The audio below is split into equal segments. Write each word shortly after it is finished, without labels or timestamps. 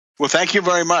Well, thank you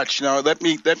very much. Now, let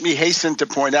me hasten to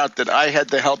point out that I had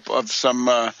the help of some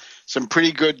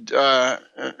pretty good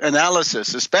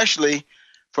analysis, especially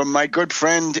from my good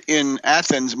friend in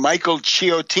Athens, Michael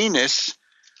Chiotinis,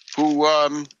 who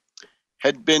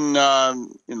had been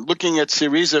looking at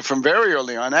Syriza from very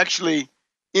early on, actually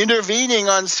intervening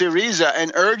on Syriza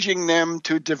and urging them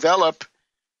to develop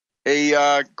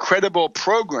a credible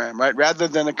program, right? Rather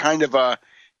than a kind of a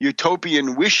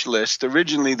utopian wish list.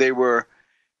 Originally, they were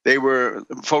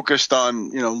focused on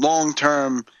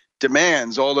long-term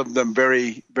demands, all of them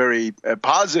very, very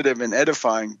positive and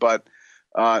edifying, but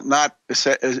not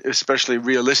especially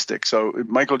realistic. So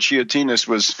Michael Chiotinis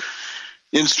was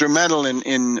instrumental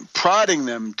in prodding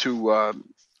them to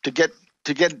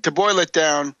boil it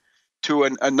down to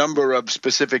a number of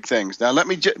specific things. Now, let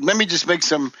me just make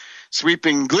some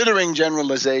sweeping, glittering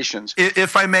generalizations.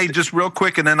 If I may, just real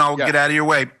quick, and then I'll get out of your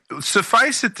way.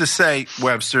 Suffice it to say,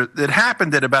 Webster, that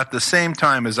happened at about the same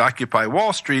time as Occupy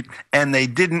Wall Street, and they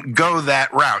didn't go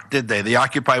that route, did they? The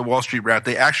Occupy Wall Street route.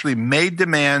 They actually made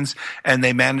demands, and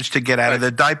they managed to get out of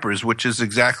the diapers, which is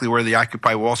exactly where the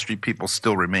Occupy Wall Street people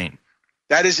still remain.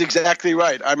 That is exactly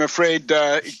right. I'm afraid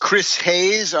Chris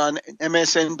Hayes on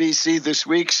MSNBC this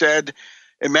week said,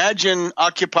 imagine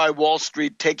Occupy Wall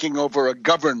Street taking over a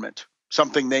government,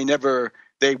 something they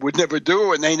would never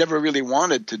do and they never really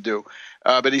wanted to do.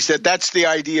 But he said that's the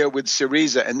idea with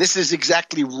Syriza, and this is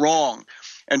exactly wrong.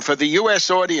 And for the U.S.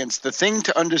 audience, the thing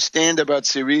to understand about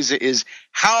Syriza is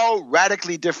how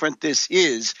radically different this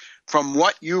is from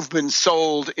what you've been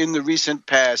sold in the recent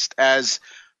past as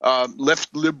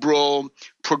left liberal,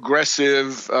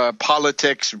 progressive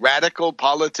politics, radical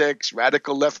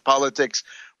left politics,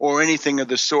 or anything of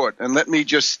the sort. And let me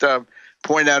just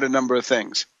point out a number of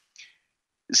things.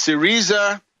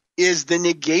 Syriza is the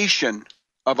negation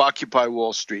of Occupy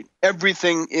Wall Street.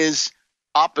 Everything is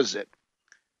opposite,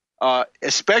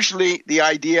 especially the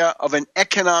idea of an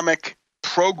economic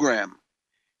program,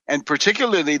 and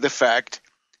particularly the fact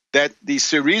that the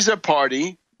Syriza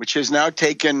party, which has now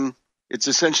taken, it's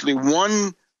essentially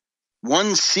one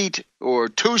seat or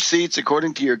two seats,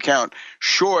 according to your count,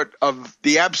 short of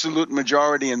the absolute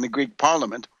majority in the Greek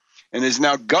parliament, and is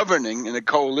now governing in a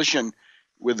coalition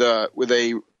with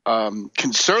a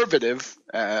conservative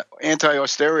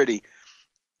anti-austerity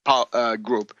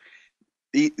group.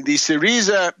 The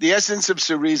Syriza, the essence of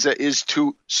Syriza is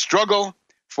to struggle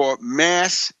for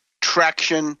mass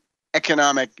traction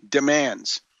economic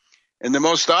demands, and the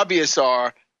most obvious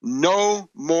are no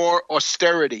more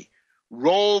austerity,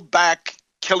 roll back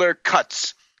killer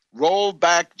cuts, roll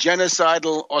back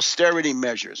genocidal austerity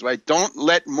measures, right? Don't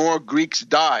let more Greeks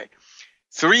die.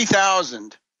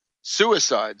 3,000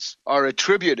 suicides are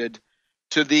attributed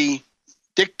to the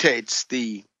dictates,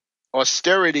 the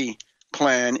austerity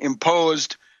plan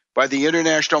imposed by the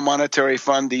International Monetary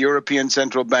Fund, the European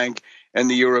Central Bank, and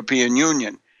the European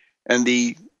Union. And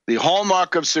the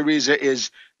hallmark of Syriza is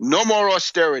no more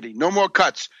austerity, no more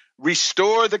cuts.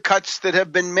 Restore the cuts that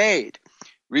have been made.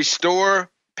 Restore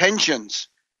pensions.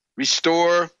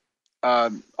 Restore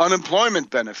unemployment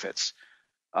benefits.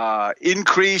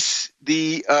 Increase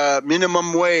the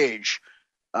minimum wage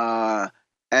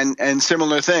and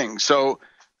similar things. So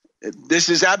this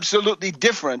is absolutely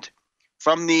different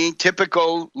from the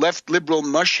typical left liberal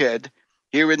mushhead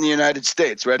here in the United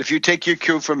States, right? If you take your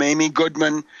cue from Amy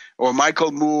Goodman or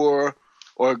Michael Moore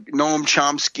or Noam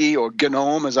Chomsky or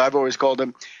Gnome, as I've always called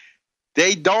him,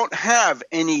 they don't have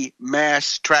any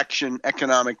mass traction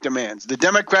economic demands. The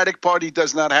Democratic Party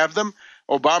does not have them.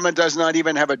 Obama does not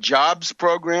even have a jobs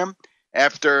program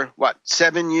after,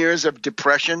 7 years of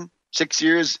depression, 6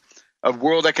 years of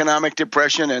world economic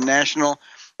depression and national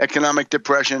economic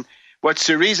depression. What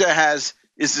Syriza has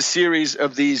is a series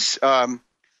of these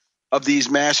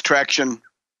mass traction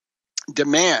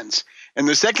demands. And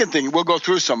the second thing, we'll go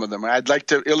through some of them. I'd like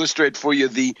to illustrate for you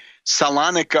the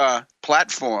Salonika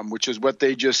platform, which is what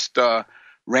they just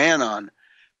ran on.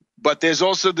 But there's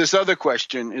also this other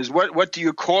question, is what do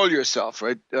you call yourself,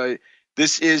 right?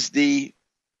 This is the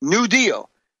New Deal.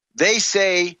 They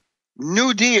say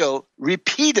New Deal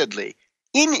repeatedly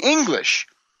in English.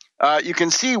 You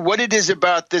can see what it is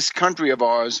about this country of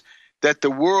ours that the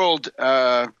world,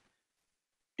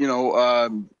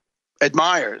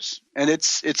 admires. And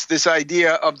it's this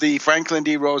idea of the Franklin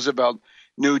D. Roosevelt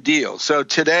New Deal. So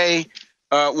today,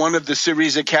 one of the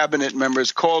Syriza cabinet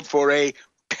members called for a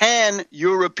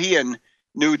pan-European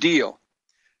New Deal.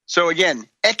 So again,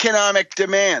 economic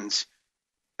demands.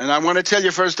 And I want to tell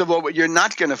you, first of all, what you're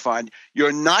not going to find.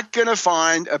 You're not going to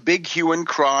find a big hue and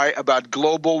cry about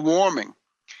global warming.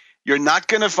 You're not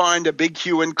going to find a big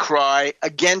hue and cry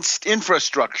against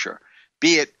infrastructure,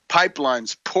 be it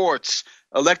pipelines, ports,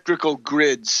 electrical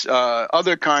grids,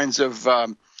 other kinds of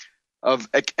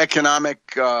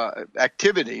economic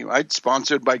activity, right,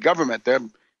 sponsored by government.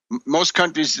 Most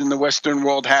countries in the Western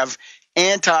world have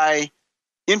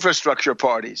anti-infrastructure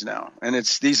parties now, and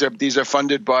these are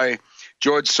funded by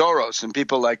George Soros and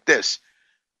people like this.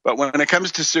 But when it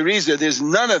comes to Syriza, there's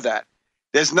none of that.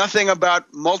 There's nothing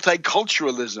about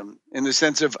multiculturalism in the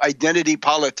sense of identity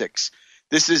politics.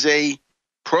 This is a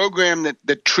program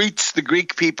that treats the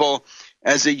Greek people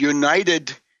as a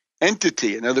united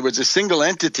entity. In other words, a single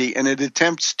entity, and it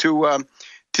attempts to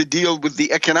deal with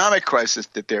the economic crisis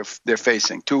that they're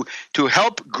facing, to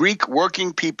help Greek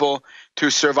working people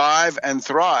to survive and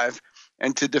thrive,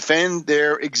 and to defend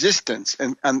their existence.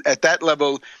 And at that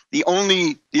level, the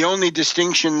only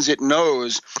distinctions it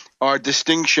knows are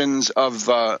distinctions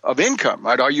of income.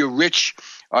 Right? Are you rich?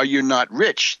 Are you not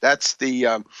rich? That's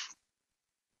the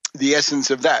essence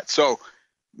of that. So,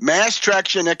 mass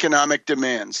traction economic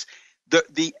demands,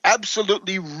 the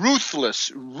absolutely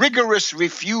ruthless, rigorous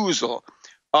refusal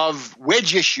of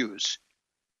wedge issues,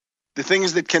 the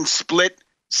things that can split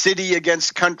city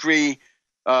against country,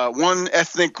 one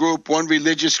ethnic group, one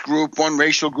religious group, one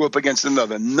racial group against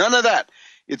another. None of that.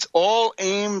 It's all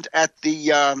aimed at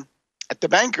the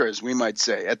bankers, we might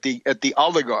say, at the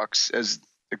oligarchs, as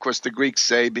of course the Greeks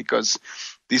say, because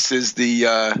this is the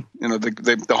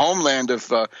homeland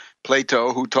of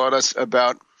Plato, who taught us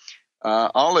about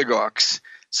oligarchs.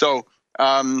 So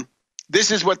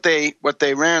this is what they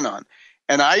ran on.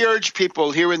 And I urge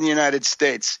people here in the United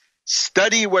States,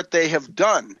 study what they have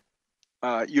done.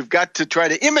 You've got to try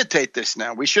to imitate this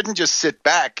now. We shouldn't just sit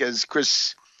back, as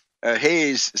Chris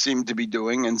Hayes seemed to be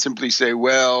doing, and simply say,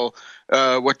 well,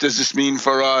 what does this mean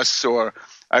for us? Or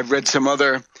I've read some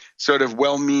other sort of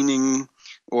well-meaning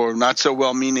or not so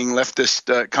well-meaning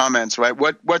leftist comments, right?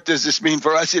 What does this mean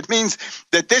for us? It means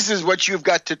that this is what you've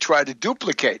got to try to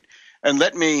duplicate. And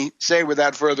let me say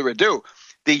without further ado,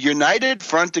 the United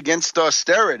Front Against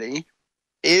Austerity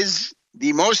is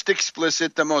the most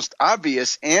explicit, the most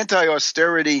obvious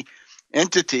anti-austerity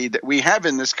entity that we have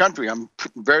in this country. I'm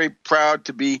very proud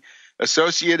to be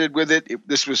associated with it.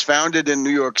 This was founded in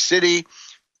New York City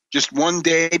just one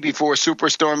day before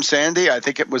Superstorm Sandy. I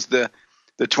think it was the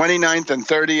 29th and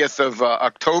 30th of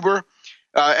October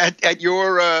at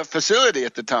your facility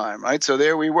at the time, right? So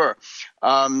there we were.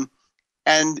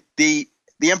 And the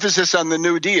emphasis on the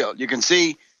New Deal. You can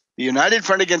see the United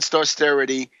Front Against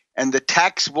Austerity and the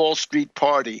Tax Wall Street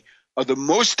Party are the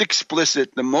most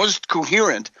explicit, the most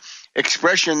coherent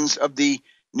expressions of the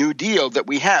New Deal that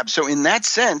we have. So in that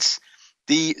sense,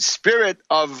 the spirit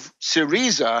of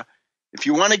Syriza, if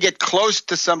you want to get close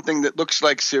to something that looks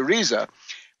like Syriza,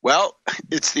 well,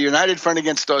 it's the United Front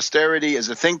Against Austerity as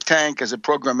a think tank, as a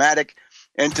programmatic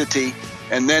entity.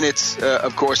 And then it's,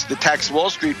 of course, the Tax Wall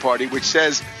Street Party, which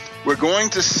says we're going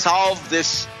to solve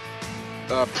this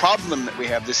problem that we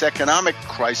have, this economic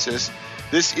crisis.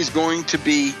 This is going to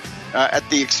be at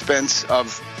the expense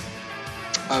of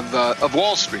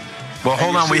Wall Street. Well,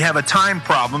 hold on. We have a time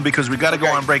problem because we got to go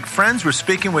on break. Friends, we're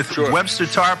speaking with Webster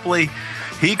Tarpley.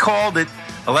 He called it.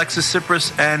 Alexis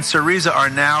Tsipras and Syriza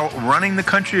are now running the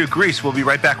country of Greece. We'll be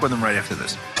right back with them right after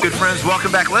this. Good friends,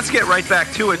 welcome back. Let's get right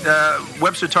back to it.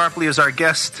 Webster Tarpley is our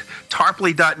guest.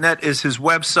 Tarpley.net is his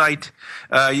website.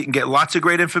 You can get lots of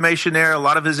great information there. A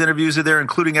lot of his interviews are there,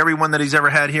 including everyone that he's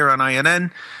ever had here on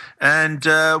INN. And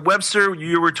Webster,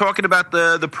 you were talking about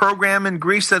the program in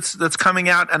Greece that's coming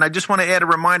out, and I just want to add a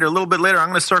reminder. A little bit later, I'm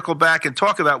going to circle back and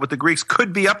talk about what the Greeks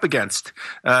could be up against,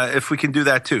 if we can do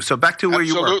that too. So back to where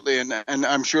you were. Absolutely, and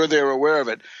I'm sure they're aware of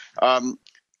it.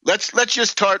 Let's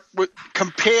just start with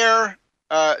compare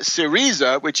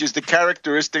Syriza, which is the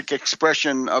characteristic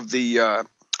expression of the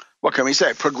what can we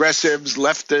say, progressives,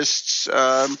 leftists,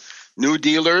 New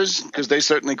Dealers, because they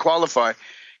certainly qualify.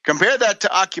 Compare that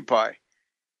to Occupy.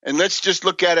 And let's just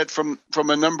look at it from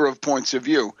a number of points of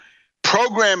view.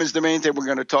 Program is the main thing we're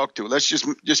going to talk to. Let's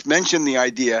just mention the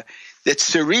idea that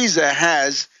Syriza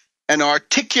has an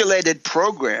articulated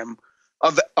program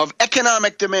of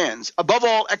economic demands, above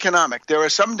all economic. There are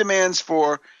some demands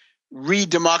for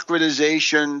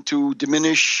re-democratization, to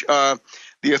diminish the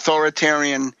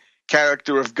authoritarian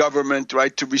character of government,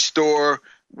 right, to restore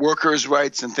workers'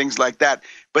 rights and things like that.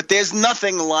 But there's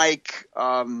nothing like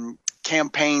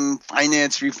campaign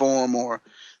finance reform or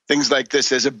things like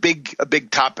this as a big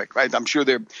topic, right? I'm sure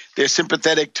they're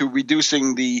sympathetic to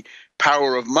reducing the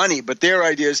power of money, but their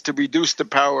idea is to reduce the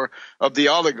power of the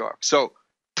oligarchs. So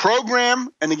program,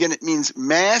 and again, it means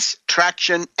mass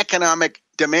traction economic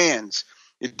demands.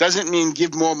 It doesn't mean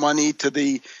give more money to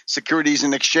the Securities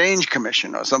and Exchange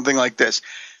Commission or something like this.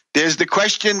 There's the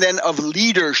question then of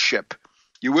leadership.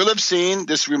 You will have seen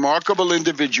this remarkable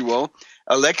individual,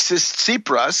 Alexis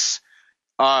Tsipras,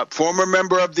 former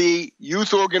member of the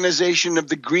youth organization of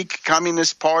the Greek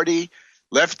Communist Party,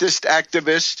 leftist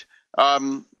activist,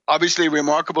 obviously a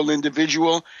remarkable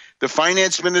individual. The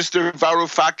finance minister,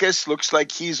 Varoufakis, looks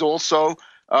like he's also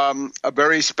a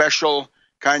very special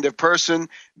kind of person.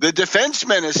 The defense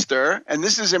minister, and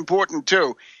this is important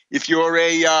too, if you're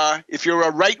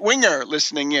a right winger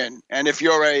listening in, and if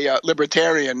you're a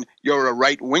libertarian, you're a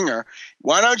right winger.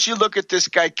 Why don't you look at this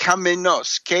guy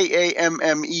Kammenos,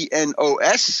 Kammenos?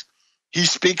 He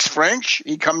speaks French.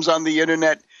 He comes on the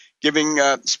internet giving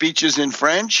speeches in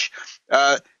French.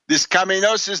 This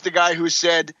Kammenos is the guy who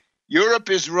said Europe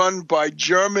is run by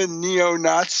German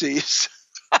neo-Nazis.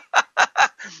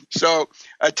 So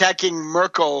attacking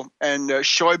Merkel and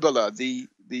Schäuble, the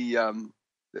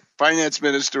finance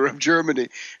minister of Germany.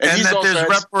 And that there's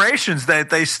reparations that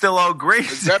they still owe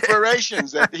Greece.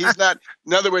 Reparations that he's not.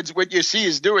 In other words, what you see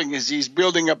is doing is he's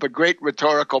building up a great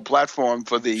rhetorical platform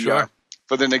for the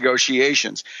for the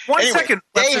negotiations. One second.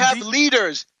 They have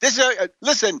leaders.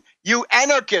 Listen, you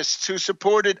anarchists who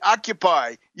supported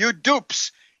Occupy, you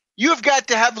dupes. You've got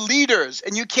to have leaders,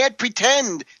 and you can't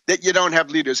pretend that you don't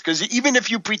have leaders, because even if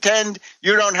you pretend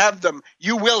you don't have them,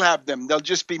 you will have them. They'll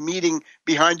just be meeting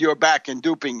behind your back and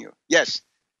duping you. Yes.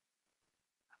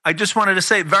 I just wanted to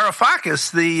say,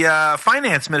 Varoufakis, the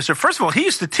finance minister, first of all, he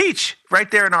used to teach right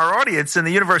there in our audience in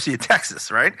the University of Texas,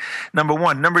 right? Number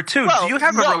one. Number two, do you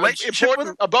have a relationship with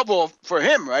him? Above all, for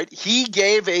him, right? He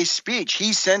gave a speech.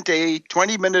 He sent a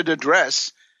 20-minute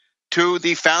address to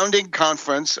the founding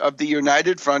conference of the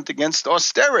United Front Against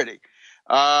Austerity.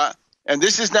 And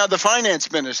this is now the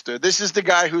finance minister. This is the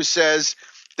guy who says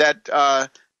that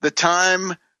the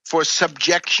time for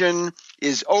subjection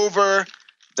is over,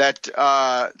 that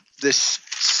this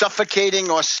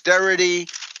suffocating austerity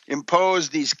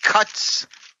imposed these cuts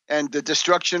and the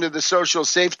destruction of the social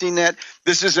safety net.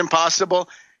 This is impossible.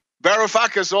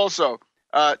 Varoufakis also,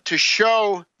 to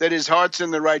show that his heart's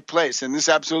in the right place, and this is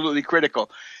absolutely critical.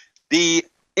 The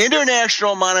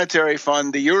International Monetary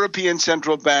Fund, the European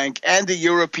Central Bank, and the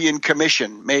European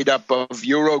Commission, made up of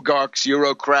Eurogarchs,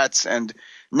 Eurocrats, and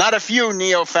not a few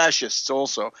neo-fascists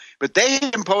also. But they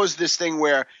imposed this thing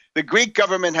where the Greek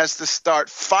government has to start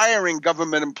firing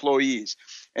government employees.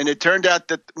 And it turned out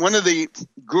that one of the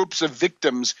groups of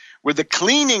victims were the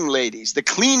cleaning ladies, the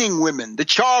cleaning women, the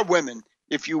charwomen,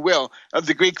 if you will, of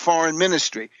the Greek foreign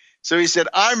ministry. So he said,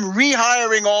 I'm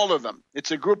rehiring all of them. It's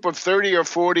a group of 30 or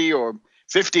 40 or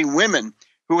 50 women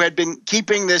who had been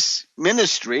keeping this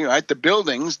ministry, right, the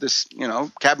buildings, this,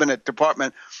 cabinet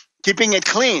department, keeping it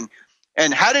clean.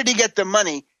 And how did he get the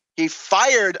money? He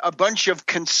fired a bunch of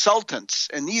consultants,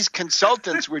 and these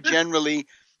consultants were generally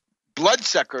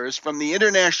bloodsuckers from the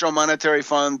International Monetary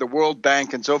Fund, the World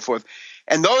Bank, and so forth.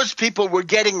 And those people were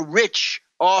getting rich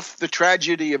off the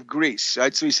tragedy of Greece,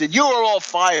 right? So he said, you are all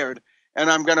fired, and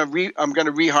I'm going to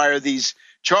rehire these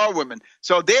charwomen.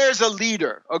 So there's a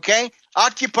leader, okay?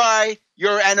 Occupy,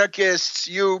 you're anarchists,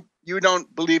 you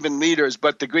don't believe in leaders,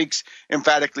 but the Greeks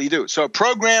emphatically do. So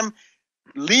program,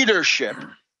 leadership.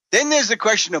 Then there's the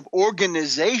question of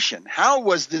organization. How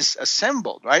was this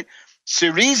assembled, right?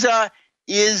 Syriza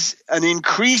is an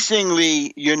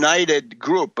increasingly united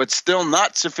group, but still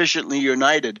not sufficiently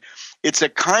united. It's a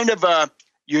kind of a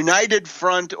united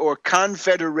front or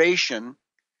confederation,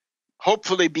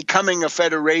 hopefully becoming a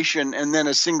federation and then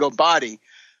a single body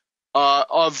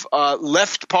of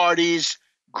left parties,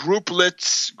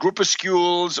 grouplets,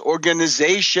 groupuscules,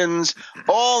 organizations,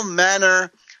 all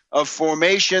manner of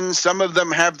formations. Some of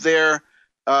them have their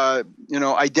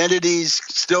identities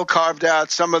still carved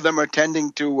out. Some of them are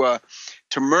tending to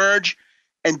merge.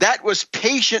 And that was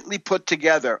patiently put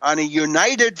together on a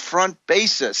united front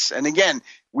basis. And again,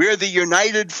 we're the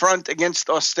united front against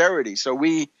austerity. So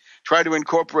we try to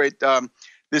incorporate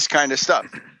this kind of stuff.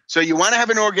 So you want to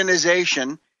have an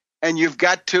organization, and you've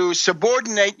got to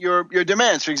subordinate your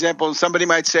demands. For example, somebody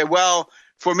might say, well,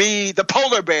 for me, the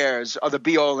polar bears are the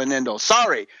be-all and end-all.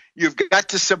 Sorry, you've got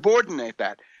to subordinate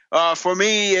that. For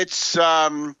me, it's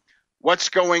what's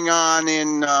going on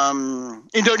in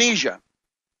Indonesia,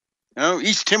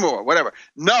 East Timor, whatever.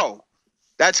 No,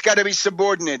 that's got to be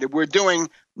subordinated. We're doing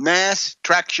mass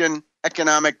traction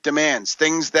economic demands,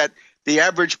 things that the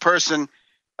average person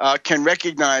can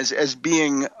recognize as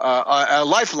being a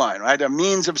lifeline, right? A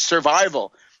means of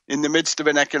survival in the midst of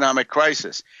an economic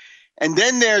crisis. And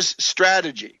then there's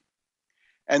strategy.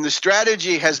 And the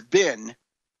strategy has been,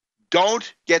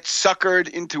 don't get suckered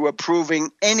into approving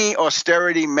any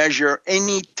austerity measure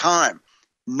any time.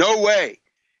 No way.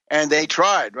 and they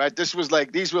tried, right?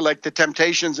 These were like the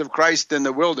temptations of Christ in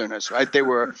the wilderness, right? They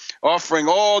were offering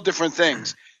all different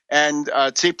things. And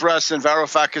Tsipras and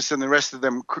Varoufakis and the rest of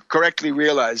them correctly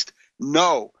realized,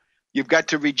 no, you've got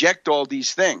to reject all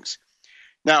these things.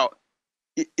 Now,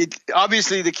 it's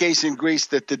obviously the case in Greece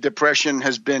that the depression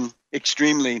has been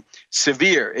extremely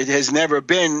severe. It has never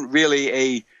been really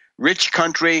a rich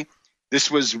country. This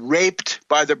was raped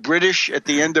by the British at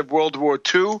the end of World War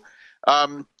II.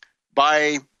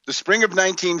 By the spring of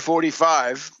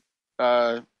 1945,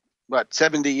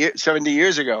 70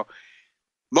 years ago,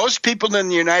 most people in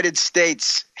the United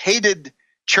States hated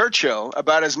Churchill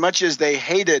about as much as they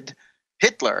hated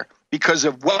Hitler because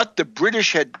of what the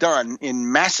British had done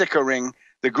in massacring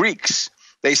the Greeks.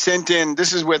 This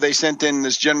is where they sent in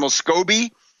this General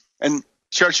Scobie, and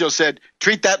Churchill said,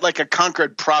 treat that like a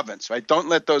conquered province, right? Don't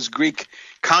let those Greek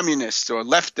communists or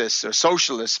leftists or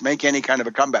socialists make any kind of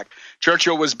a comeback.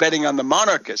 Churchill was betting on the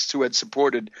monarchists who had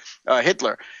supported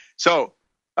Hitler. So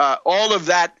all of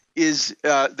that is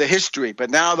the history.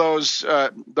 But now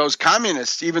those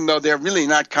communists, even though they're really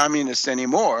not communists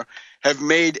anymore, have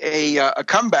made a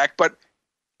comeback. But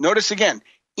notice again,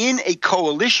 in a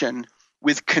coalition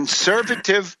with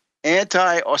conservative,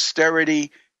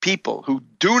 anti-austerity people who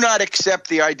do not accept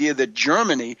the idea that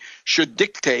Germany should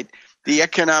dictate the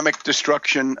economic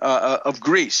destruction of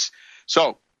Greece.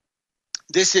 So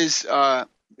this is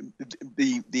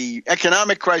the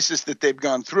economic crisis that they've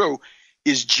gone through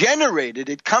is generated.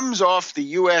 It comes off the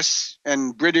U.S.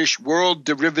 and British world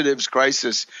derivatives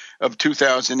crisis of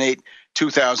 2008,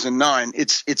 2009.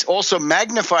 It's also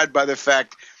magnified by the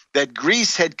fact that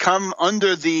Greece had come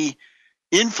under the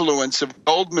influence of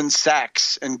Goldman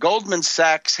Sachs, and Goldman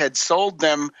Sachs had sold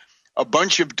them a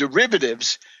bunch of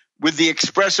derivatives with the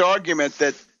express argument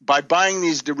that by buying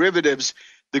these derivatives,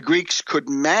 the Greeks could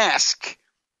mask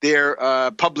their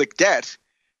public debt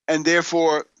and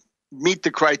therefore meet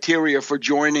the criteria for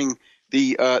joining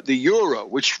the euro,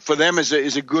 which for them is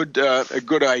a good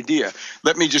idea.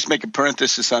 Let me just make a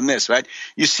parenthesis on this, right?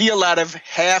 You see a lot of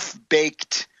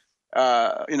half-baked,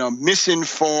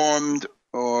 misinformed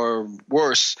or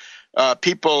worse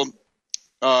people,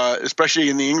 especially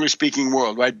in the English-speaking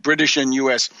world, right, British and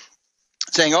U.S.,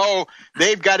 saying, oh,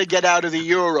 they've got to get out of the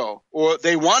euro, or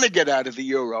they want to get out of the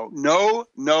euro. No,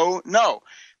 no, no.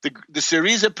 The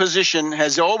Syriza position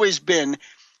has always been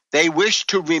they wish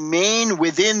to remain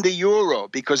within the euro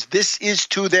because this is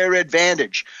to their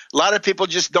advantage. A lot of people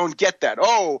just don't get that.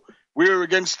 Oh, we're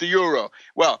against the euro.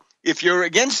 Well, if you're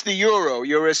against the euro,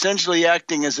 you're essentially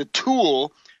acting as a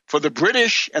tool for the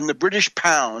British and the British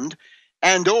pound,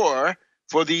 and or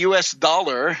for the U.S.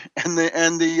 dollar and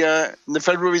the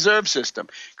Federal Reserve System,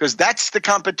 because that's the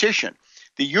competition.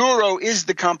 The euro is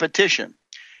the competition,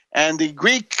 and the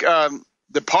Greek,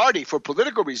 the party, for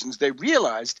political reasons, they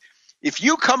realized if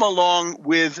you come along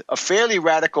with a fairly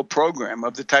radical program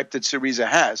of the type that Syriza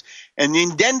has, and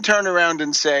then turn around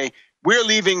and say we're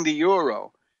leaving the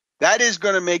euro, that is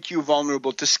going to make you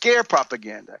vulnerable to scare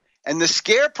propaganda. And the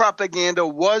scare propaganda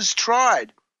was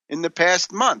tried in the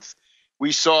past month.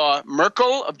 We saw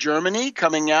Merkel of Germany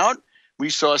coming out.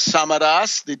 We saw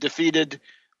Samaras, the defeated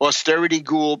austerity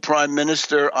ghoul prime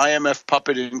minister, IMF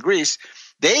puppet in Greece.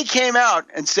 They came out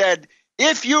and said,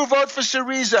 if you vote for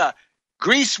Syriza,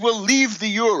 Greece will leave the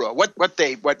euro.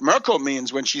 What Merkel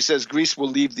means when she says Greece will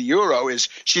leave the euro is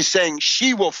she's saying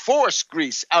she will force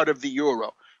Greece out of the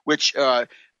euro, which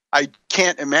I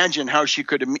can't imagine how she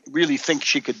could really think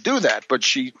she could do that, but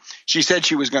she said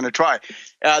she was going to try.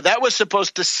 That was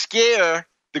supposed to scare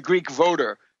the Greek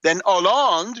voter. Then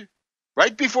Hollande,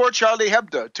 right before Charlie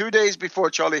Hebdo, 2 days before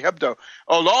Charlie Hebdo,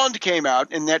 Hollande came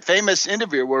out in that famous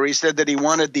interview where he said that he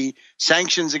wanted the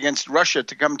sanctions against Russia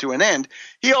to come to an end.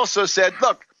 He also said,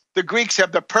 look, the Greeks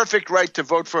have the perfect right to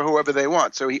vote for whoever they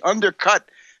want. So he undercut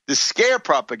the scare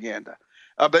propaganda.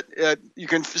 But you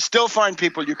can still find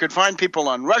people. You could find people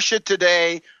on Russia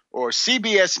Today or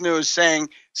CBS News saying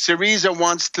Syriza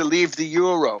wants to leave the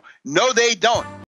euro. No, they don't.